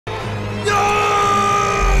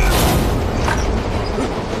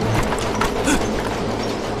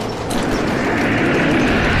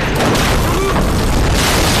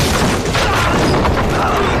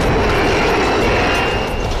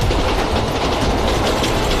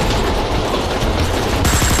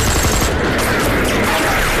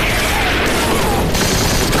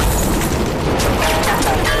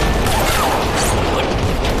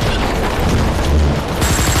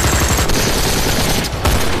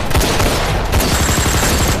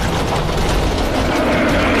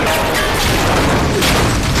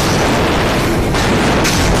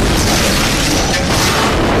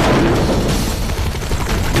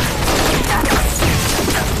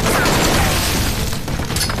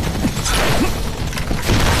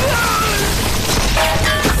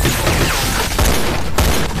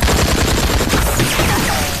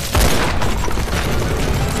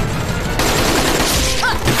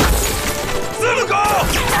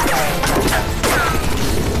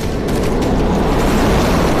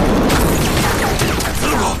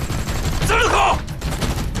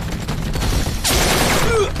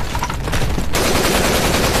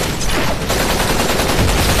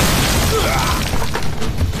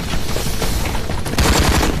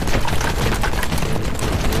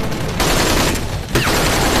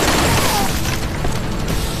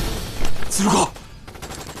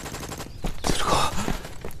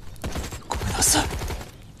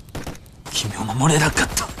君を守れなかっ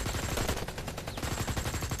た。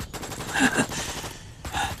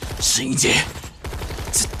信じ、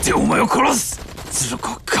絶対お前を殺す。鶴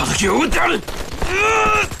子敵を撃てる。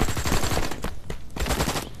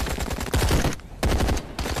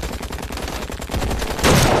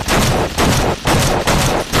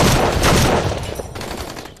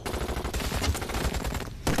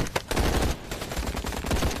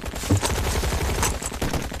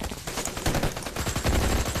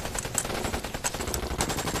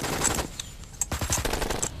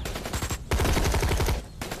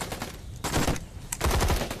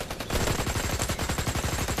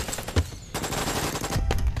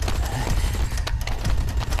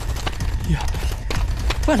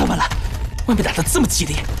完了完了，外面打得这么激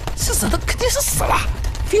烈，是人的肯定是死了，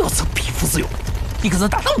非要逞匹夫之勇，一个人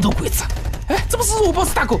打那么多鬼子，哎，这不是我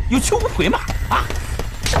boss大狗有求无回吗？啊！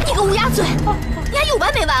你个乌鸦嘴，你还有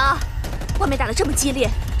完没完啊？外面打得这么激烈，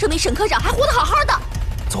证明沈科长还活得好好的。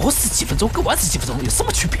早死几分钟跟晚死几分钟有什么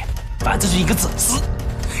区别？反正就一个字，死。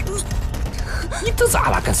你瞪着阿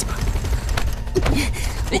拉干什么？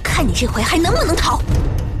我看你这回还能不能逃？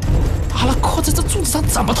阿拉靠在这柱子上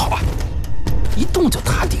怎么逃啊？一动就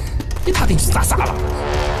踏顶，一踏顶就砸傻了。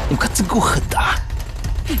你们可真够狠的啊！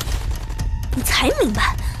你才明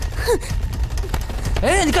白，哼！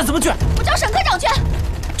哎，你干什么去？我找沈科长去。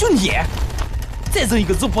就你，再扔一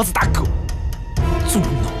个肉包子大狗，猪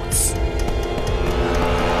脑子！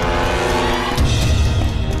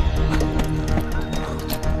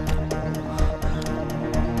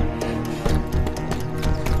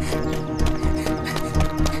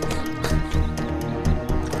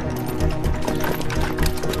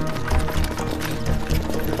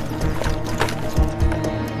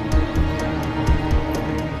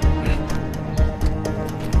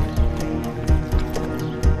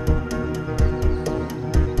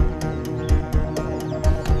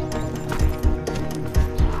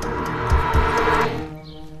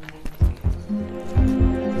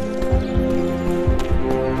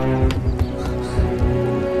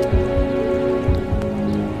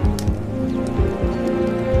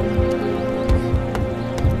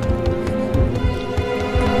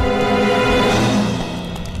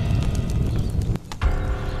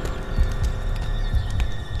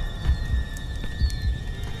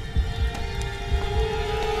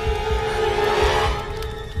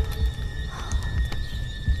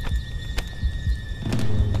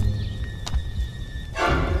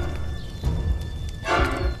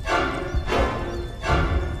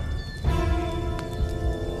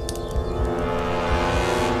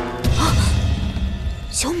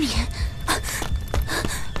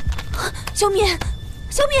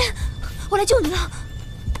小敏，我来救你了。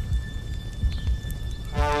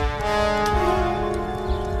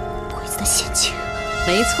鬼子的陷阱。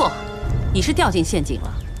没错，你是掉进陷阱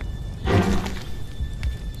了。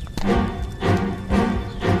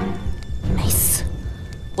没死。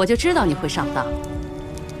我就知道你会上当，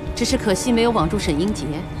只是可惜没有网住沈英杰。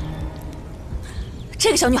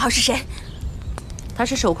这个小女孩是谁？她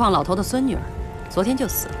是手矿老头的孙女儿，昨天就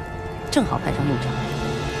死了，正好派上用场。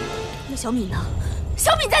那小敏呢？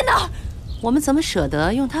小敏在哪儿？我们怎么舍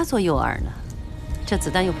得用她做诱饵呢？这子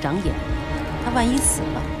弹又不长眼，她万一死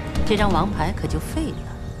了，这张王牌可就废了。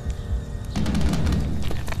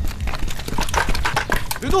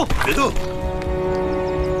别动！别动！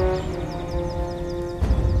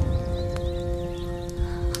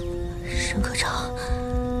沈科长，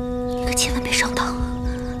你可千万别上当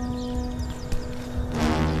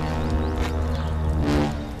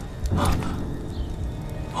啊！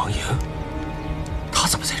王莹，他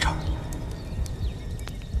怎么在这儿？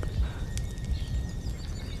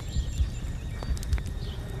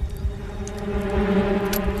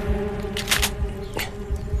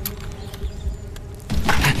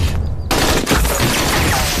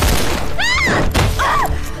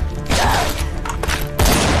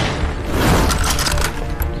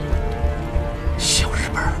小日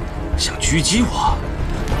本想狙击我。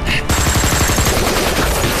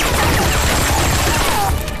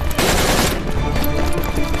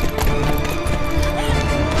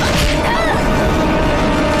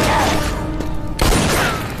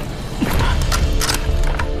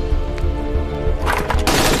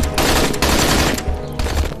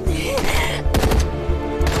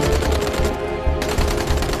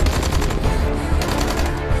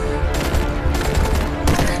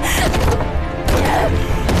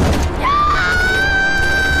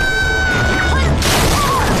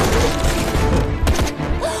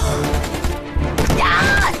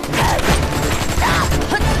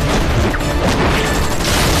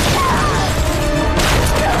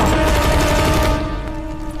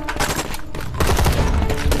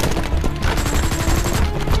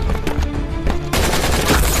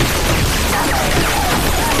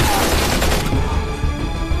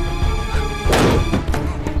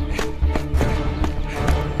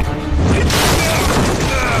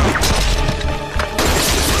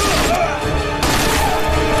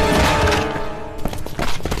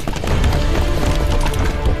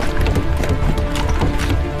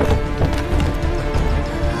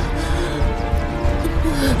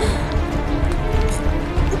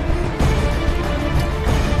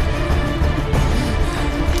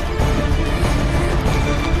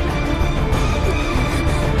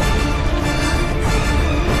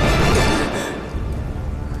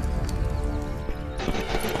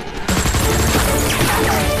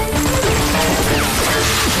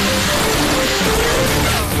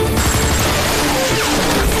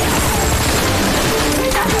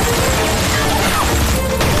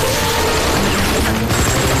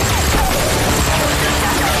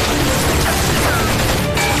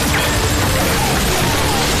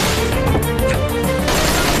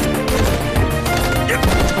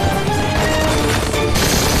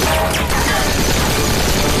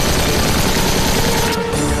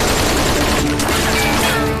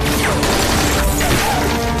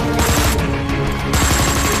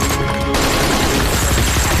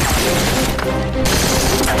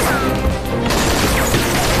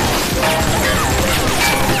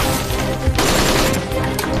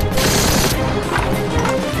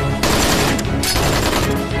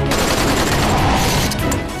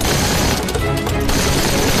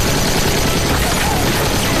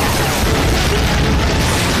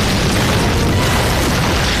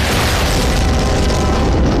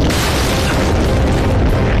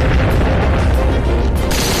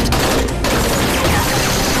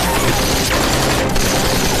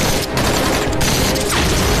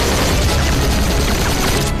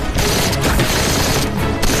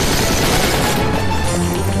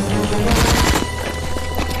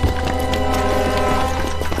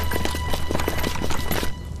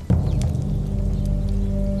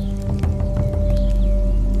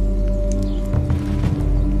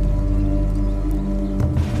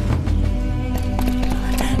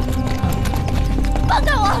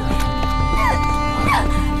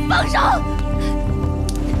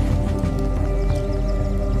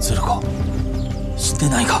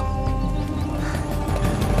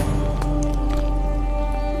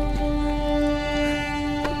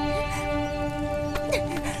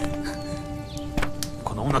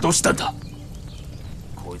都是真的。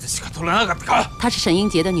鬼子しか取らなかったか？她是沈英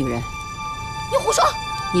杰的女人。你胡说！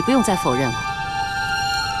你不用再否认了。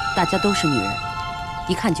大家都是女人，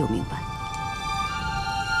一看就明白。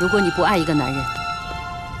如果你不爱一个男人，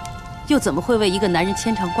又怎么会为一个男人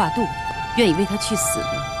牵肠挂肚，愿意为他去死呢？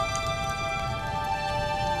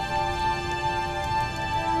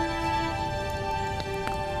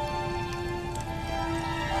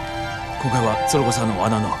今回は鶴子さんの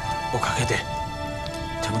罠のおかげで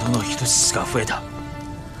手元の人質が増えた。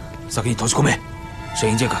先に閉じ込め、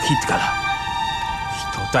沈英杰が切ってから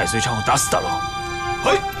人带随枪を出すだろう。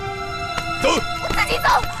はい。走。我自己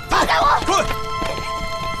走，放开我！快，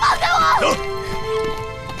放开我！走。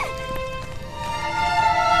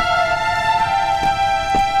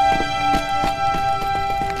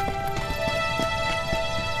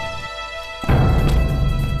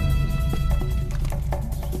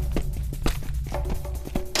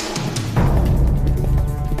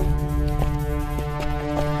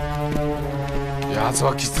奴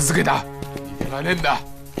は来続けた。逃げられんだ。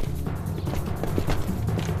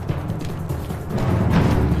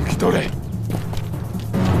生きとれ。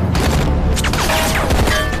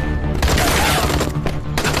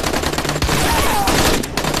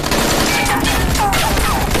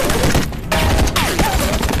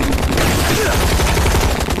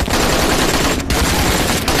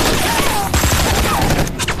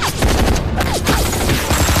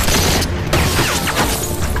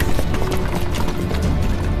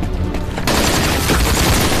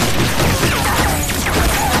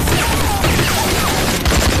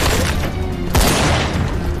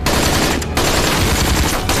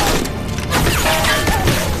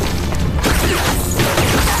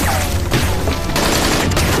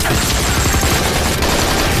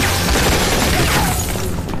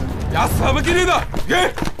やつはぶきれいだ。行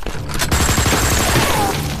け。